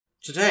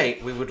Today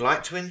we would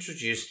like to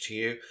introduce to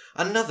you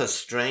another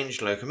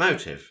strange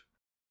locomotive.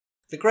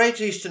 The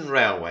Great Eastern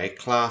Railway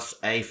Class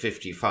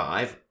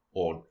A55,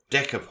 or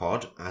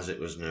Decapod as it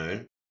was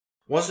known,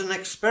 was an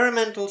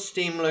experimental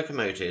steam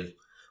locomotive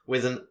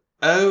with an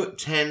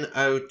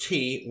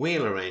O10OT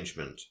wheel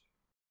arrangement.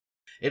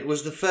 It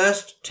was the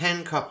first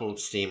 10-coupled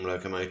steam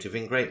locomotive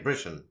in Great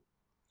Britain.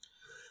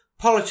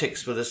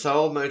 Politics were the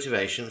sole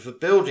motivation for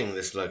building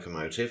this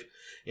locomotive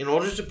in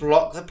order to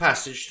block the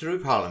passage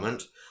through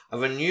Parliament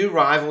of a new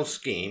rival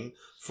scheme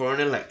for an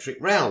electric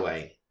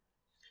railway.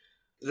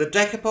 The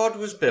Decapod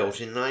was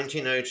built in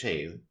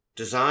 1902,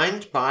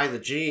 designed by the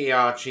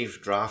GER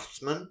Chief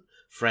Draughtsman,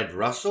 Fred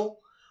Russell,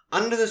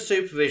 under the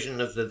supervision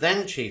of the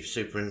then Chief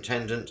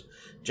Superintendent,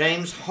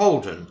 James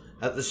Holden,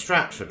 at the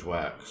Stratford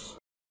Works.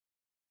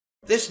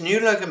 This new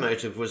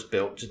locomotive was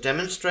built to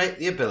demonstrate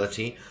the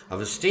ability of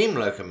a steam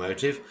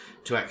locomotive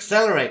to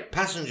accelerate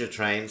passenger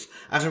trains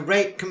at a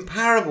rate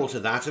comparable to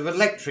that of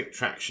electric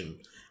traction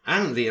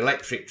and the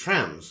electric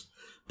trams,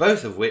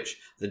 both of which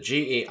the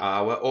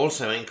GER were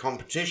also in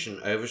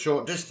competition over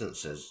short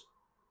distances.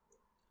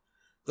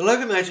 The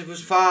locomotive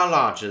was far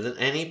larger than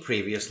any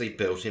previously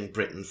built in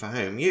Britain for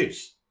home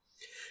use.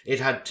 It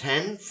had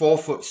 10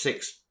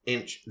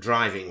 4'6"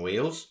 driving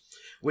wheels,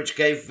 which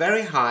gave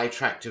very high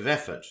tractive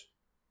effort.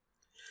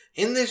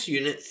 In this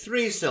unit,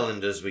 3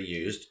 cylinders were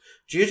used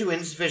due to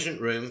insufficient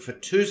room for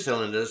 2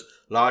 cylinders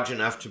large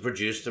enough to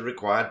produce the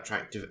required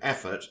tractive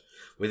effort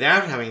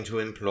without having to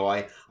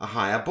employ a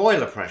higher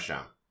boiler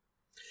pressure.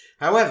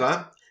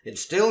 However, it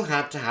still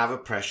had to have a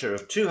pressure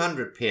of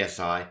 200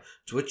 psi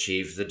to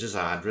achieve the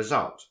desired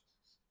result.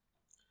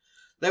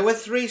 There were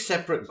 3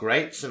 separate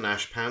grates and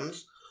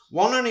ashpans,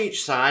 one on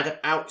each side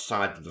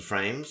outside of the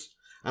frames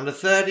and a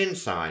third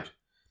inside,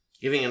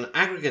 giving an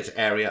aggregate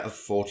area of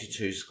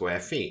 42 square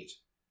feet.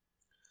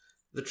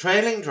 The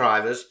trailing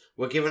drivers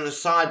were given a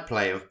side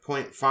play of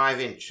 0.5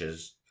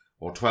 inches,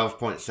 or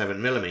 12.7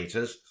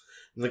 millimeters,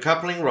 and the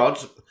coupling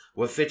rods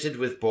were fitted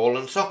with ball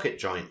and socket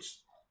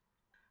joints.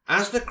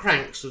 As the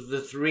cranks of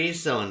the 3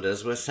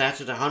 cylinders were set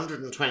at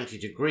 120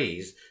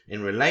 degrees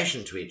in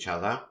relation to each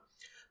other,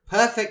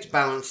 perfect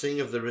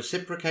balancing of the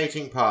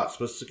reciprocating parts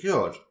was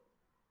secured.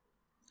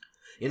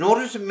 In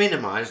order to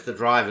minimize the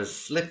drivers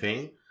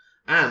slipping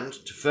and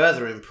to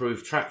further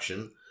improve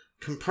traction,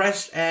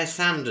 compressed air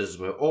sanders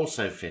were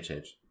also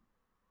fitted.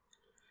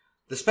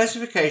 The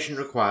specification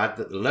required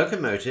that the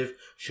locomotive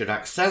should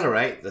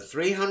accelerate the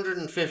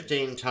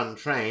 315-ton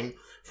train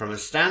from a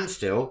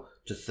standstill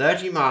to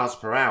 30 miles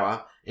per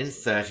hour in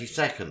 30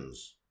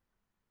 seconds.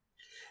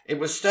 It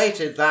was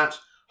stated that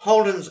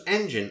Holden's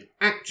engine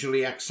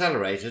actually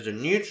accelerated a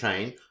new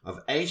train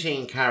of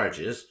 18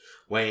 carriages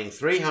weighing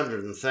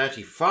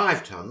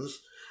 335 tons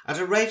at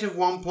a rate of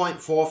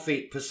 1.4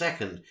 feet per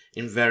second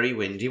in very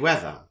windy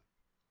weather.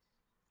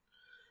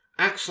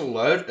 Axle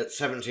load at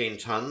 17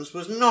 tons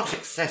was not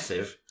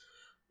excessive,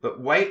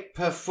 but weight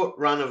per foot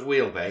run of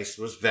wheelbase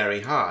was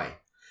very high,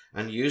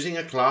 and using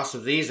a class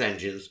of these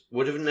engines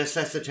would have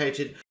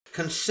necessitated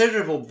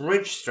considerable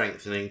bridge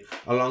strengthening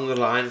along the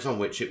lines on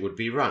which it would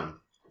be run.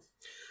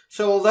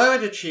 So although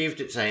it achieved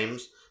its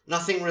aims,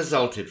 nothing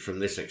resulted from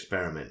this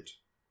experiment.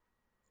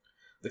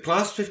 The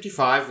Class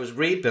 55 was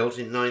rebuilt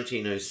in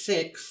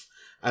 1906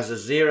 as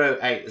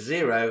a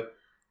 080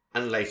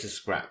 and later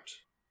scrapped.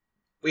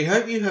 We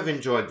hope you have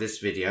enjoyed this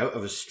video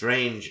of a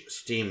strange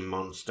steam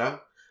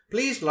monster.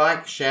 Please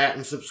like, share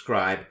and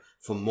subscribe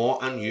for more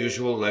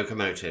unusual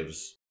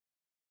locomotives.